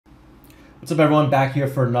What's up everyone, back here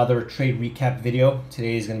for another trade recap video.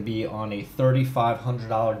 Today is going to be on a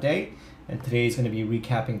 $3,500 day, and today is going to be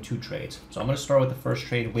recapping two trades. So I'm going to start with the first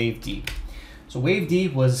trade, Wave D. So Wave D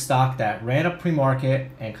was a stock that ran up pre-market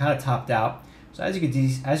and kind of topped out. So as you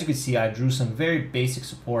can see, I drew some very basic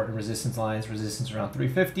support and resistance lines, resistance around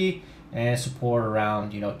 350 and support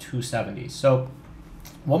around 270. So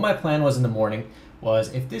what my plan was in the morning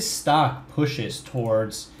was, if this stock pushes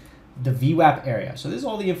towards the VWAP area. So this is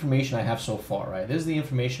all the information I have so far, right? This is the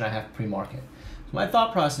information I have pre-market. So my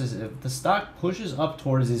thought process is, if the stock pushes up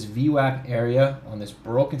towards this VWAP area on this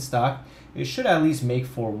broken stock, it should at least make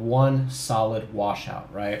for one solid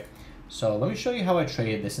washout, right? So let me show you how I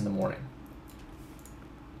traded this in the morning.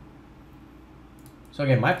 So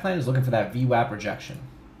again, my plan is looking for that VWAP rejection.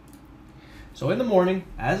 So in the morning,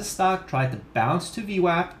 as the stock tried to bounce to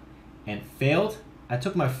VWAP and failed, I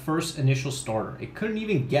took my first initial starter. It couldn't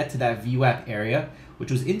even get to that VWAP area, which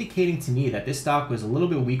was indicating to me that this stock was a little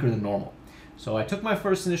bit weaker than normal. So I took my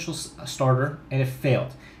first initial starter and it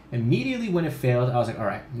failed. Immediately when it failed, I was like, all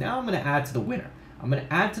right, now I'm going to add to the winner. I'm going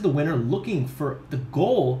to add to the winner looking for the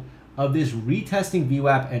goal of this retesting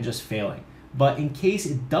VWAP and just failing. But in case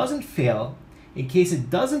it doesn't fail, in case it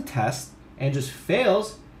doesn't test and just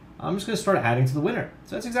fails, I'm just going to start adding to the winner.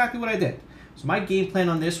 So that's exactly what I did. So my game plan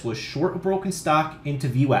on this was short a broken stock into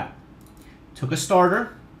VWAP. Took a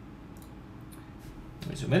starter. Let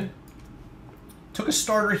me zoom in. Took a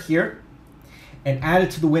starter here and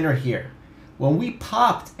added to the winner here. When we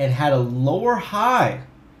popped and had a lower high,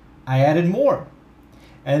 I added more.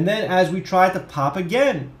 And then as we tried to pop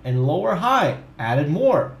again and lower high, added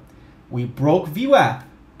more. We broke VWAP,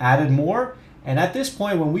 added more. And at this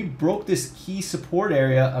point, when we broke this key support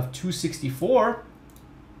area of 264,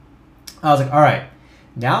 I was like, all right,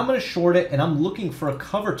 now I'm going to short it, and I'm looking for a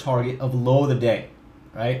cover target of low of the day,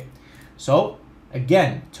 right? So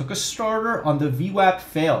again, took a starter on the VWAP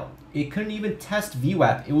fail. It couldn't even test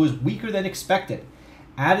VWAP. It was weaker than expected.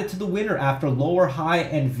 Added to the winner after lower high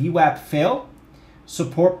and VWAP fail.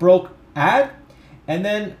 Support broke, add. And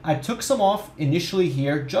then I took some off initially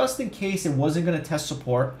here just in case it wasn't going to test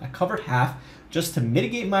support. I covered half just to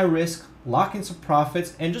mitigate my risk, lock in some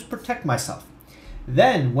profits, and just protect myself.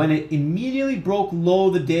 Then when it immediately broke low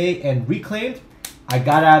of the day and reclaimed, I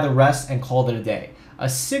got out of the rest and called it a day. A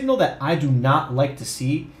signal that I do not like to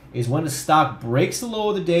see is when the stock breaks the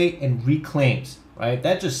low of the day and reclaims, right?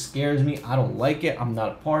 That just scares me. I don't like it. I'm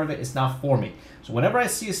not a part of it. It's not for me. So whenever I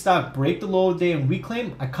see a stock break the low of the day and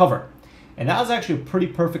reclaim, I cover. And that was actually a pretty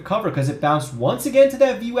perfect cover because it bounced once again to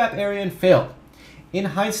that VWAP area and failed. In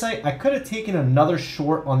hindsight, I could have taken another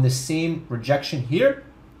short on the same rejection here,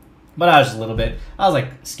 but I was just a little bit, I was like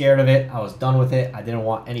scared of it. I was done with it. I didn't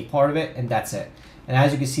want any part of it, and that's it. And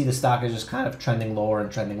as you can see, the stock is just kind of trending lower and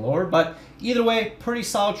trending lower. But either way, pretty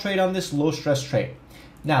solid trade on this low stress trade.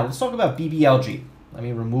 Now let's talk about BBLG. Let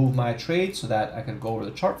me remove my trade so that I can go over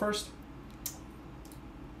the chart first.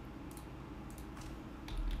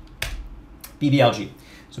 BBLG.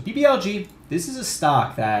 So BBLG, this is a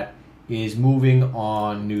stock that is moving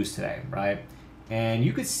on news today, right? And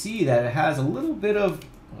you could see that it has a little bit of,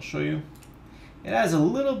 I'll show you. It has a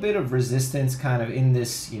little bit of resistance kind of in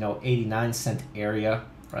this, 89 cent area,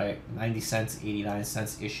 right? 90 cents, 89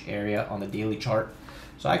 cents-ish area on the daily chart.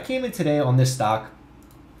 So I came in today on this stock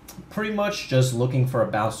pretty much just looking for a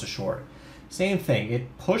bounce to short. Same thing.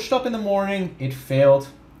 It pushed up in the morning. It failed.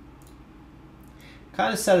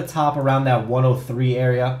 Kind of set a top around that 103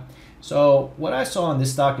 area. So what I saw on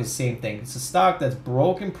this stock is the same thing. It's a stock that's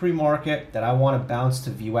broken pre-market that I want to bounce to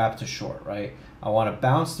VWAP to short, right? I want to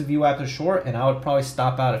bounce to VWAP to short, and I would probably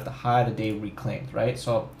stop out if the high of the day reclaimed, right?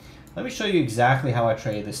 So let me show you exactly how I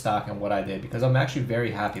traded this stock and what I did, because I'm actually very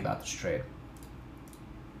happy about this trade.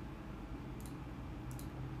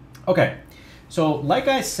 Okay, so like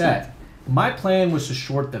I said, my plan was to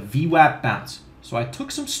short the VWAP bounce. So I took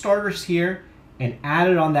some starters here and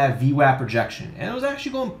added on that VWAP rejection. And it was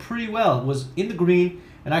actually going pretty well. It was in the green,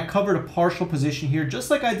 and I covered a partial position here, just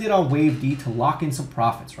like I did on Wave D, to lock in some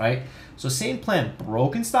profits, right? So same plan,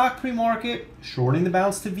 broken stock pre-market, shorting the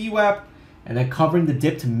bounce to VWAP, and then covering the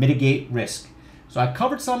dip to mitigate risk. So I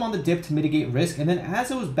covered some on the dip to mitigate risk, and then as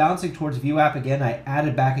it was bouncing towards VWAP again, I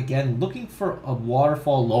added back again, looking for a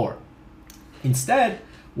waterfall lower. Instead,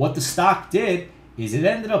 what the stock did is it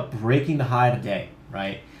ended up breaking the high of the day,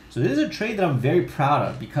 right? So this is a trade that I'm very proud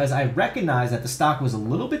of because I recognized that the stock was a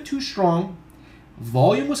little bit too strong.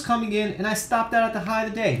 Volume was coming in, and I stopped out at the high of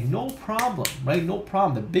the day. No problem, right? No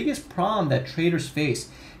problem. The biggest problem that traders face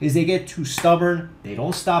is they get too stubborn. They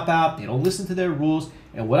don't stop out. They don't listen to their rules.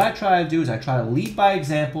 And what I try to do is I try to lead by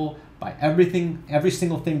example by every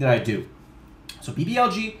single thing that I do. So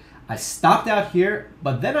BBLG, I stopped out here,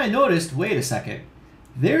 but then I noticed, wait a second,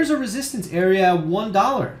 there's a resistance area at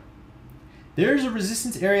 $1. There's a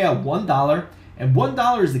resistance area at $1, and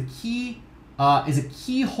 $1 is the key, is a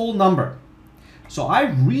keyhole number. So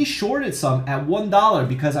I re-shorted some at $1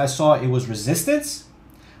 because I saw it was resistance.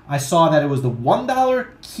 I saw that it was the $1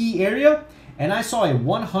 key area, and I saw a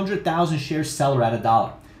 100,000 share seller at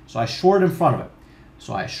 $1. So I shorted in front of it.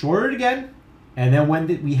 So I shorted again, and then when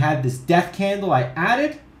we had this death candle, I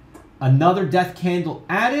added another death candle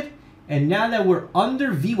added, and now that we're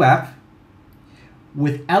under VWAP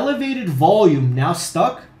with elevated volume now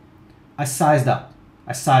stuck, I sized up.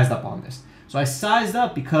 I sized up on this. So I sized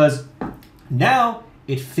up because now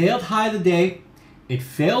it failed high of the day, it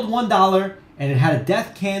failed $1, and it had a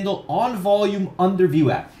death candle on volume under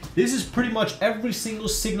VWAP. This is pretty much every single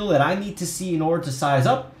signal that I need to see in order to size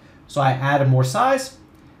up. So I added more size.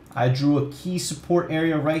 I drew a key support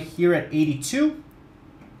area right here at 82.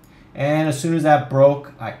 And as soon as that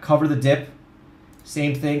broke, I covered the dip.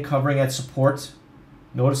 Same thing, covering at support.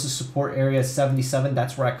 Notice the support area is 77.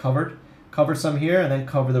 That's where I covered. Covered some here and then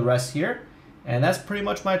cover the rest here. And that's pretty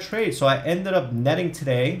much my trade. So I ended up netting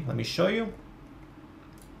today. Let me show you.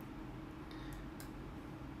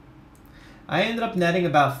 I ended up netting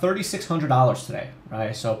about $3,600 today,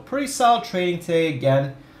 right? So pretty solid trading today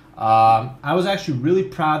again. I was actually really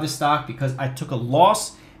proud of this stock because I took a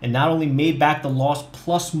loss and not only made back the loss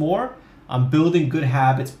plus more. I'm building good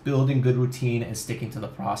habits, building good routine, and sticking to the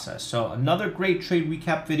process. So another great trade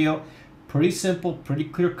recap video. Pretty simple, pretty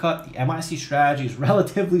clear cut. The MIC strategy is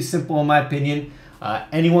relatively simple in my opinion.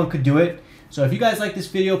 Anyone could do it. So if you guys like this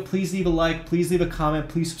video, please leave a like, please leave a comment,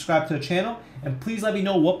 please subscribe to the channel, and please let me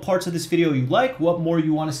know what parts of this video you like, what more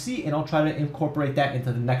you want to see, and I'll try to incorporate that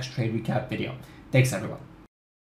into the next trade recap video. Thanks everyone.